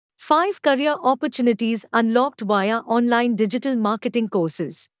5 Career Opportunities Unlocked via Online Digital Marketing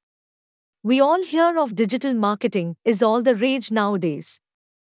Courses. We all hear of digital marketing is all the rage nowadays.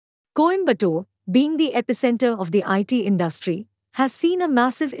 Coimbatore, being the epicenter of the IT industry, has seen a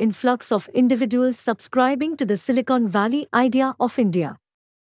massive influx of individuals subscribing to the Silicon Valley idea of India.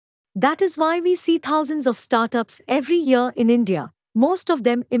 That is why we see thousands of startups every year in India, most of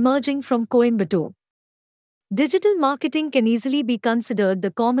them emerging from Coimbatore. Digital marketing can easily be considered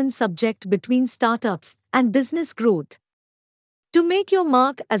the common subject between startups and business growth. To make your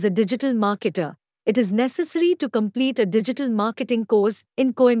mark as a digital marketer, it is necessary to complete a digital marketing course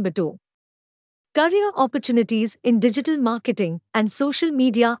in Coimbatore. Career opportunities in digital marketing and social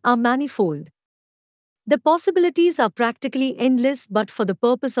media are manifold. The possibilities are practically endless, but for the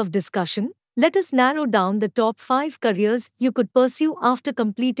purpose of discussion, let us narrow down the top 5 careers you could pursue after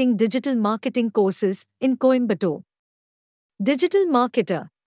completing digital marketing courses in Coimbatore. Digital marketer.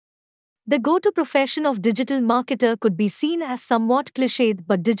 The go-to profession of digital marketer could be seen as somewhat cliched,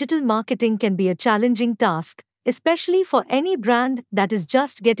 but digital marketing can be a challenging task, especially for any brand that is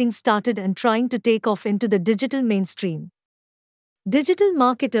just getting started and trying to take off into the digital mainstream. Digital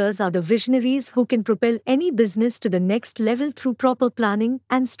marketers are the visionaries who can propel any business to the next level through proper planning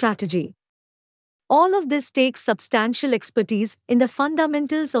and strategy. All of this takes substantial expertise in the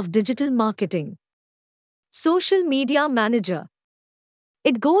fundamentals of digital marketing. Social media manager.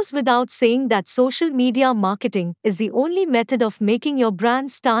 It goes without saying that social media marketing is the only method of making your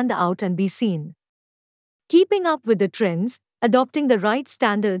brand stand out and be seen. Keeping up with the trends, adopting the right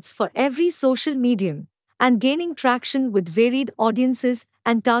standards for every social medium, and gaining traction with varied audiences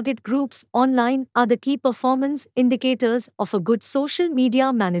and target groups online are the key performance indicators of a good social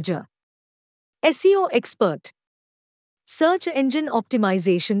media manager. SEO expert. Search engine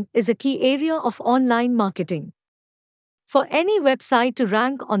optimization is a key area of online marketing. For any website to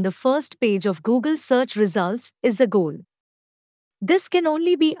rank on the first page of Google search results is the goal. This can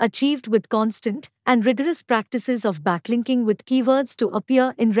only be achieved with constant and rigorous practices of backlinking with keywords to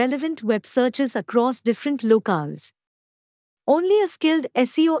appear in relevant web searches across different locales. Only a skilled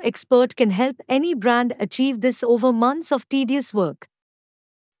SEO expert can help any brand achieve this over months of tedious work.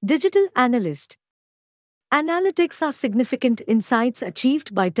 Digital analyst. Analytics are significant insights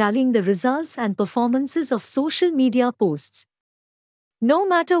achieved by tallying the results and performances of social media posts. No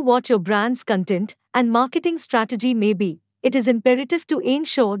matter what your brand's content and marketing strategy may be, it is imperative to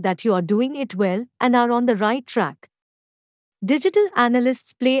ensure that you are doing it well and are on the right track. Digital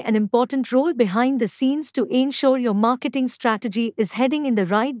analysts play an important role behind the scenes to ensure your marketing strategy is heading in the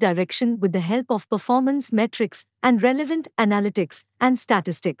right direction with the help of performance metrics and relevant analytics and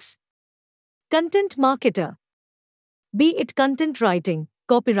statistics. Content marketer. Be it content writing,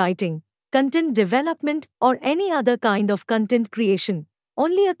 copywriting, content development, or any other kind of content creation,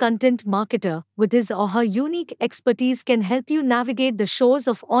 only a content marketer with his or her unique expertise can help you navigate the shores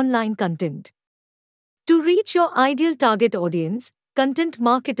of online content. To reach your ideal target audience, content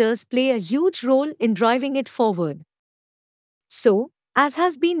marketers play a huge role in driving it forward. So, as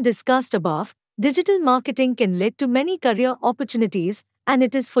has been discussed above, digital marketing can lead to many career opportunities, and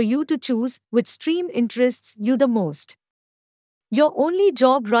it is for you to choose which stream interests you the most. Your only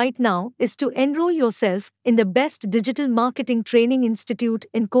job right now is to enroll yourself in the best digital marketing training institute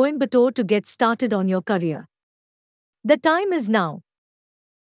in Coimbatore to get started on your career. The time is now.